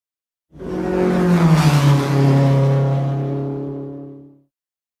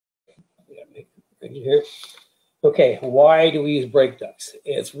here. Okay, why do we use brake ducts?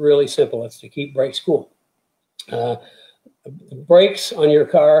 It's really simple. It's to keep brakes cool. Brakes on your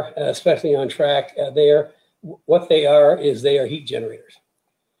car, especially on track, what they are heat generators.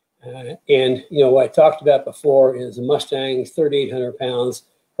 And you know what I talked about before is a Mustang, 3,800 pounds,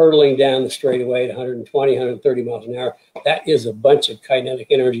 hurtling down the straightaway at 120, 130 miles an hour. That is a bunch of kinetic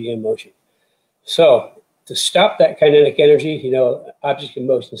energy in motion. So to stop that kinetic energy, you know, object in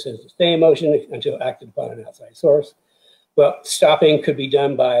motion says to stay in motion until acted upon an outside source. Well, stopping could be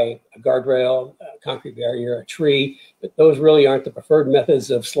done by a guardrail, a concrete barrier, a tree, but those really aren't the preferred methods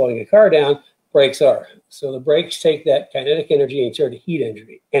of slowing a car down. Brakes are. So the brakes take that kinetic energy and turn to heat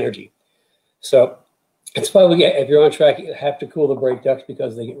energy. So that's why if you're on track, you have to cool the brake ducts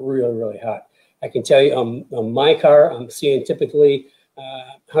because they get really, really hot. I can tell you on my car, I'm seeing typically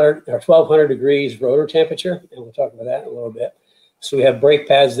 100 or 1,200 degrees rotor temperature, and we'll talk about that in a little bit. So we have brake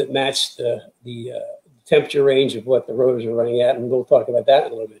pads that match the temperature range of what the rotors are running at, and we'll talk about that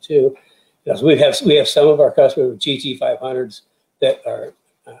in a little bit too. Because we have some of our customers with GT500s that are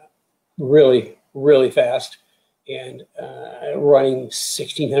really, really fast and running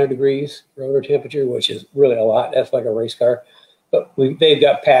 1,600 degrees rotor temperature, which is really a lot. That's like a race car. But they've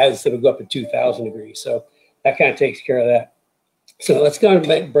got pads that will go up to 2,000 degrees, so that kind of takes care of that. So let's go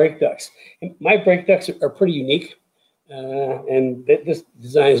to brake ducts. My brake ducts are pretty unique, and this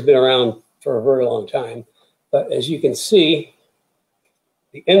design has been around for a very long time. But as you can see,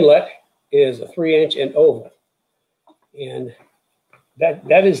 the inlet is a 3-inch and oval. And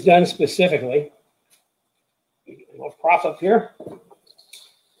that is done specifically. We'll prop up here.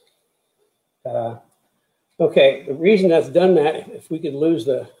 Okay, the reason that's done that, if we could lose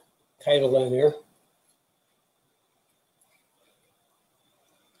the title down there.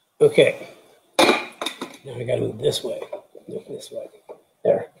 Okay, now I got to move this way. Move this way.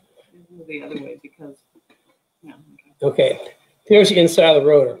 There. Move the other way because, yeah. Okay, here's the inside of the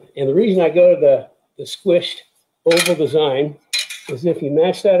rotor. And the reason I go to the squished oval design is if you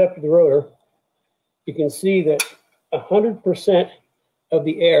match that up to the rotor, you can see that 100% of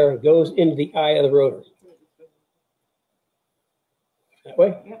the air goes into the eye of the rotor. That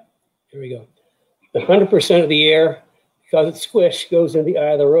way? Yep. Here we go. The 100% of the air, because it's squished, goes in the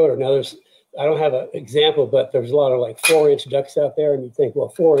eye of the rotor. Now, I don't have an example, but there's a lot of like 4-inch ducts out there, and you think,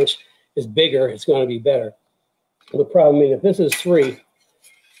 well, 4-inch is bigger, it's going to be better. Well, the problem is if this is three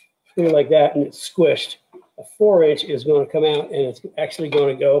like that, and it's squished, a 4-inch is going to come out, and it's actually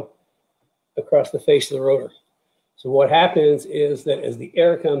going to go across the face of the rotor. So what happens is that as the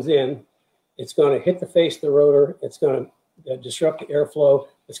air comes in, it's going to hit the face of the rotor, it's going to disrupt the airflow,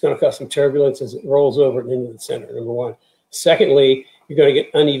 it's going to cause some turbulence as it rolls over and into the center, number one. Secondly, you're going to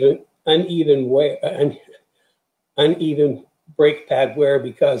get uneven brake pad wear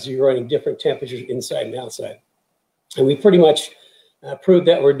because you're running different temperatures inside and outside. And we pretty much proved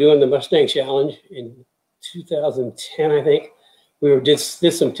that. We're doing the Mustang Challenge in 2010, I think. We did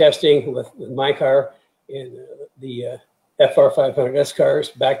some testing with my car and the FR500S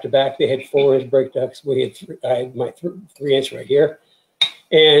cars back to back. They had 4-inch brake ducts. I had my 3-inch right here,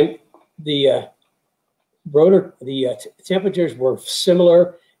 and the rotor, temperatures were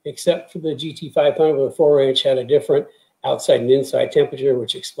similar, except for the GT500 with a 4-inch had a different outside and inside temperature,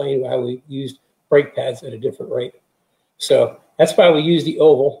 which explained why we used brake pads at a different rate. So that's why we use the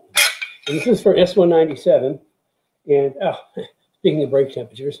oval. And this is for S197. And speaking of brake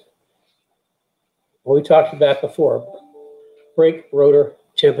temperatures, what we talked about before, brake rotor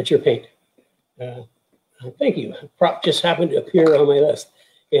temperature paint. Thank you. Prop just happened to appear on my list.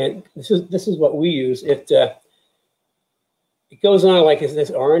 And this is what we use. It goes on like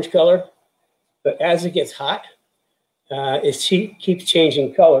this orange color, but as it gets hot, it keeps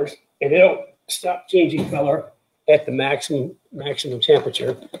changing colors, and it'll stop changing color at the maximum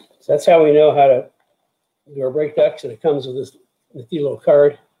temperature. So that's how we know how to do our brake ducts, and it comes with this little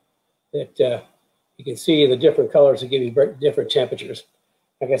card that you can see the different colors that give you different temperatures.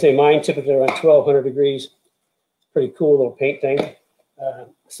 Like I say, mine typically around 1,200 degrees. Pretty cool little paint thing.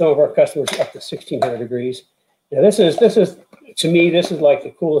 Some of our customers up to 1,600 degrees. Now this is to me, this is like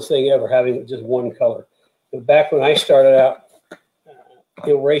the coolest thing ever, having just one color. But back when I started out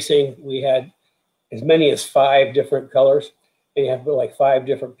in racing, we had as many as 5 different colors, and you have to put like 5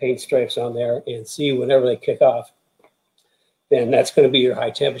 different paint stripes on there, and see whenever they kick off, then that's going to be your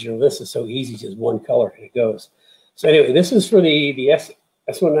high temperature. This is so easy, just one color and it goes. So anyway, this is for the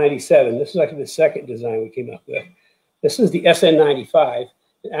S197. This is actually the second design we came up with. This is the SN95.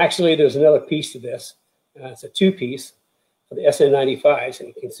 Actually, there's another piece to this. It's a 2-piece for the SN95s, and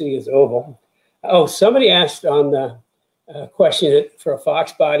you can see it's oval. Oh, somebody asked on the question for a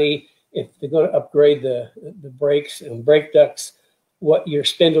Fox body, if they're going to upgrade the brakes and brake ducts, what your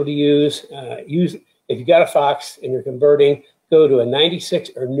spindle to use. If you got a Fox and you're converting, go to a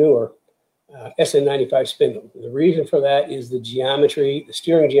 96 or newer SN95 spindle. The reason for that is the geometry, the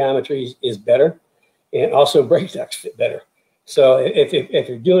steering geometry is better, and also brake ducts fit better. So if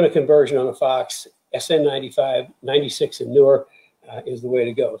you're doing a conversion on a Fox, SN95, 96 and newer is the way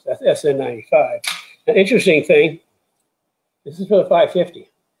to go. So that's SN95. An interesting thing, this is for the 550.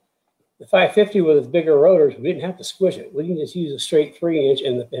 The 550 with its bigger rotors, we didn't have to squish it. We can just use a straight 3-inch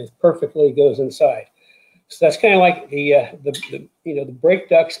and it perfectly goes inside. So that's kind of like the brake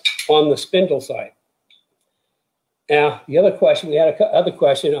ducts on the spindle side. Now, the other question, we had another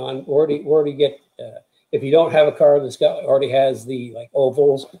question on where to get, if you don't have a car that's already has the like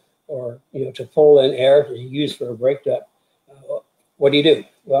ovals or, to pull in air to use for a brake duct, what do?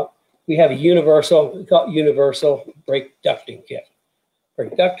 Well, we have a universal, we call it universal brake ducting kit.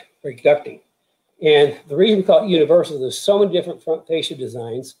 Brake duct, brake ducting. And the reason we call it universal is there's so many different front fascia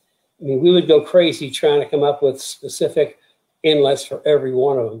designs. I mean, we would go crazy trying to come up with specific inlets for every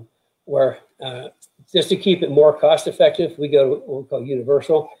one of them, where just to keep it more cost effective, we go to what we call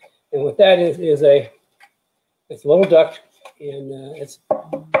universal. And what that is it's a little duct, and it's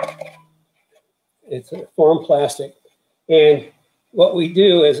a formed plastic. And what we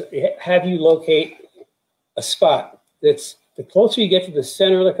do is have you locate a spot that's, the closer you get to the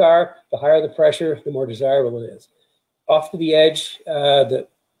center of the car, the higher the pressure, the more desirable it is. Off to the edge, the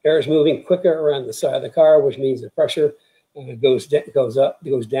air is moving quicker around the side of the car, which means the pressure goes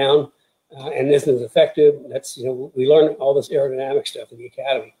down, and isn't as effective. That's, we learn all this aerodynamic stuff in the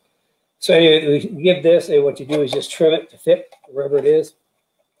academy. So anyway, we give this, and what you do is just trim it to fit wherever it is.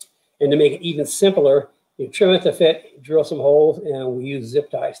 And to make it even simpler, you trim it to fit, drill some holes, and we use zip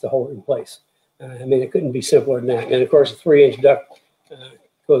ties to hold it in place. I mean, it couldn't be simpler than that. And of course, a 3-inch duct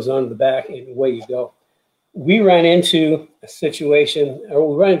goes on the back, and away you go. We ran into a situation with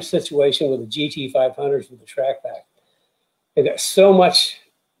the GT500s with the track back. They've got so much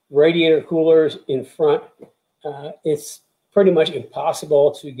radiator coolers in front, it's pretty much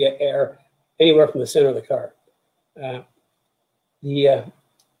impossible to get air anywhere from the center of the car.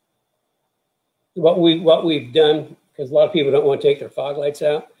 What we've done, because a lot of people don't want to take their fog lights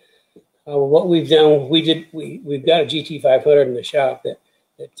out, what we've done, we've got a GT500 in the shop that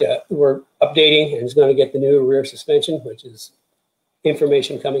we're updating, and is going to get the new rear suspension, which is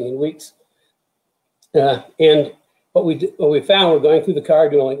information coming in weeks. And what we found, we're going through the car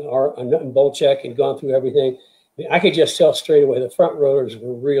doing our nut and bolt check and going through everything. I mean, I could just tell straight away the front rotors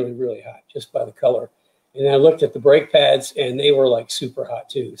were really, really hot just by the color. And I looked at the brake pads, and they were like super hot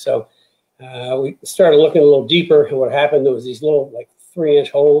too. So we started looking a little deeper, and what happened, there was these little like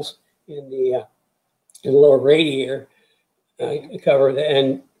 3-inch holes in the lower radiator cover,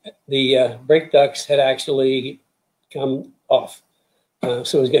 and the brake ducts had actually come off.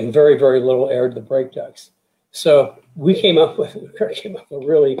 So it was getting very, very little air to the brake ducts. So we came up with a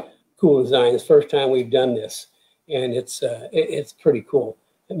really cool design. It's the first time we've done this, and it's pretty cool.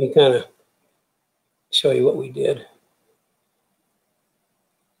 Let me kind of show you what we did.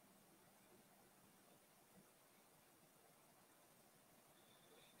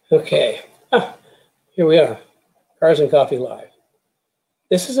 Okay, here we are, Cars and Coffee Live.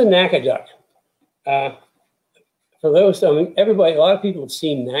 This is a NACA duct. For those, I mean, a lot of people have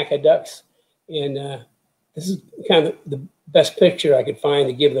seen NACA ducts, and this is kind of the best picture I could find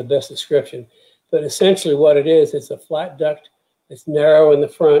to give the best description. But essentially what it is, it's a flat duct. It's narrow in the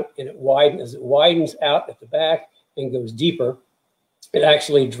front, and it widens. As it widens out at the back and goes deeper, it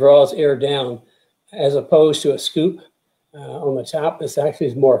actually draws air down, as opposed to a scoop on the top. This actually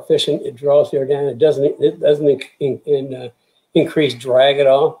is more efficient. It draws air down. It doesn't increase drag at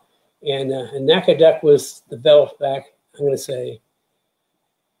all. And NACA duct was developed back, I'm going to say,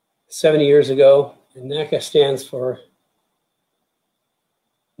 70 years ago. And NACA stands for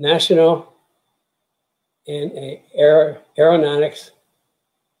National Aeronautics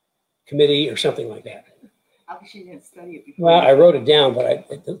Committee or something like that. Obviously, you didn't study it before. Well, I wrote it down, but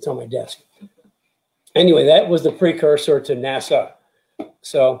it's on my desk. Anyway, that was the precursor to NASA.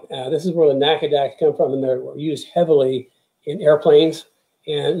 So this is where the NACA ducts come from, and they're used heavily in airplanes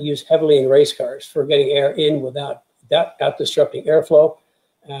and used heavily in race cars for getting air in without disrupting airflow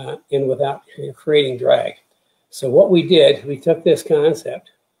and without creating drag. So what we did, we took this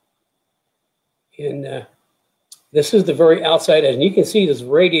concept, and this is the very outside edge. And you can see this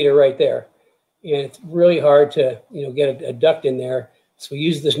radiator right there. And it's really hard to get a duct in there. So we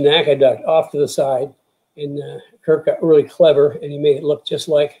used this NACA duct off to the side, and Kirk got really clever, and he made it look just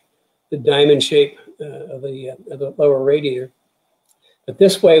like the diamond shape of the lower radiator. But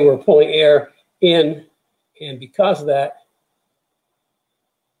this way we're pulling air in, and because of that,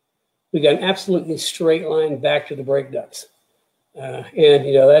 we got an absolutely straight line back to the brake ducts. And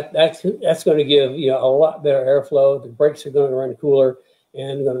you know, that's going to give, you know, a lot better airflow. The brakes are going to run cooler,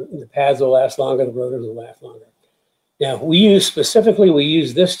 and the pads will last longer, the rotors will last longer. Now, we use this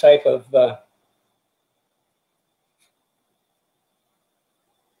type of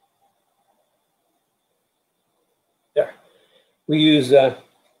we use I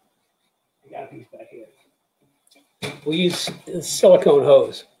got a piece back here. We use silicone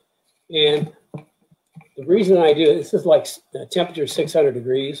hose, and the reason I do it, this is like temperature 600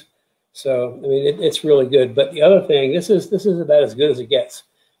 degrees, so I mean it's really good. But the other thing, this is about as good as it gets.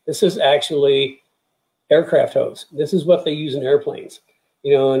 This is actually aircraft hose. This is what they use in airplanes,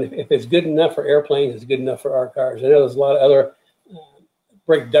 you know. And if it's good enough for airplanes, it's good enough for our cars. I know there's a lot of other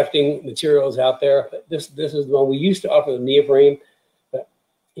brake ducting materials out there, but this is the one we used to offer, the neoprene. But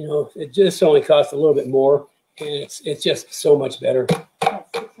you know, it just only costs a little bit more, and it's just so much better.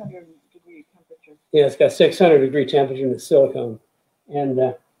 600-degree temperature. Yeah, it's got 600-degree temperature in the silicone, and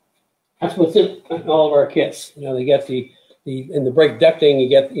that's what's in all of our kits. You know, they get in the brake ducting, you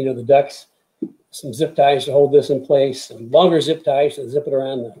get, you know, the ducts, some zip ties to hold this in place, some longer zip ties to zip it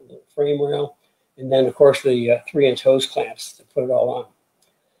around the frame rail, and then of course the 3-inch hose clamps to put it all on.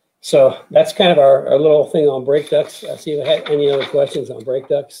 So that's kind of our little thing on brake ducts. I'll see if I had any other questions on brake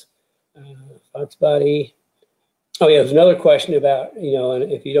ducts. Fox body. Oh yeah, there's another question about, you know,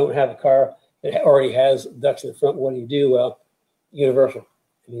 and if you don't have a car that already has ducts in the front, what do you do? Well, universal.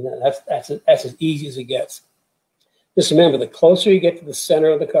 I mean, that's as easy as it gets. Just remember, the closer you get to the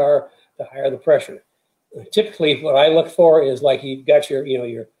center of the car, the higher the pressure. Typically, what I look for is like you've got your, you know,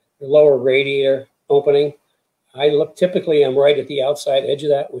 your lower radiator opening. Typically I'm right at the outside edge of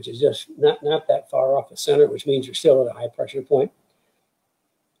that, which is just not that far off the center, which means you're still at a high pressure point.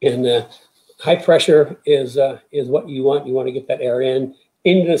 And high pressure is what you want. You want to get that air into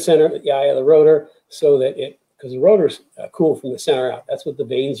the center of the eye of the rotor, so that because the rotor's cool from the center out. That's what the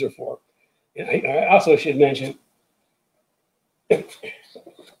vanes are for. And I also should mention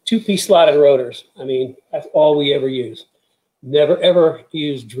 2-piece slotted rotors. I mean, that's all we ever use. Never ever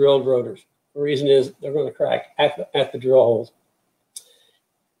use drilled rotors. The reason is they're going to crack at the drill holes.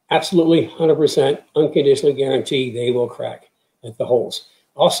 Absolutely 100% unconditionally guarantee they will crack at the holes.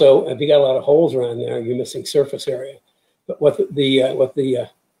 Also, if you got a lot of holes around there, you're missing surface area. But what the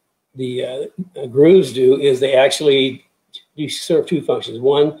grooves do is they actually serve 2 functions.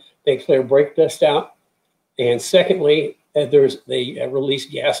 One, they clear brake dust out, and secondly, they release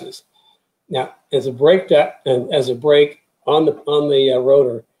gases. Now, as a brake duct and as a brake on the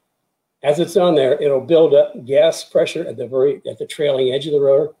rotor, as it's on there, it'll build up gas pressure at the trailing edge of the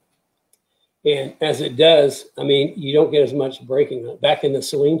rotor. And as it does, I mean, you don't get as much braking. Back in the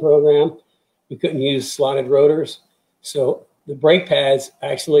Saline program, we couldn't use slotted rotors. So the brake pads,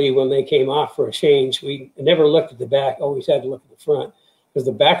 actually, when they came off for a change, we never looked at the back, always had to look at the front, because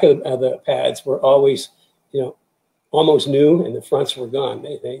the back of the pads were always, you know, almost new, and the fronts were gone.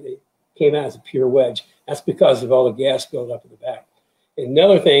 They came out as a pure wedge. That's because of all the gas buildup in the back.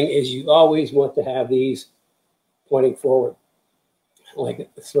 Another thing is you always want to have these pointing forward,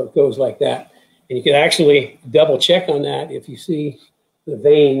 so it goes like that. And you can actually double check on that. If you see the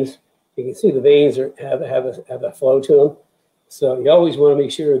vanes, you can see the vanes have a flow to them. So you always want to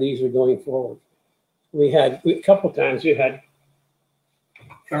make sure these are going forward. A couple of times we had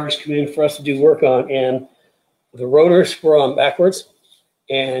cars come in for us to do work on, and the rotors were on backwards,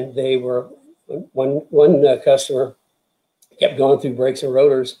 and they were one customer kept going through brakes and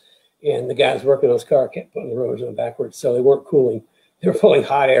rotors, and the guys working on his car kept putting the rotors on backwards, so they weren't cooling. They were pulling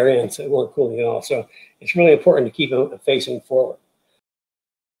hot air in, so they weren't cooling at all. So it's really important to keep them facing forward.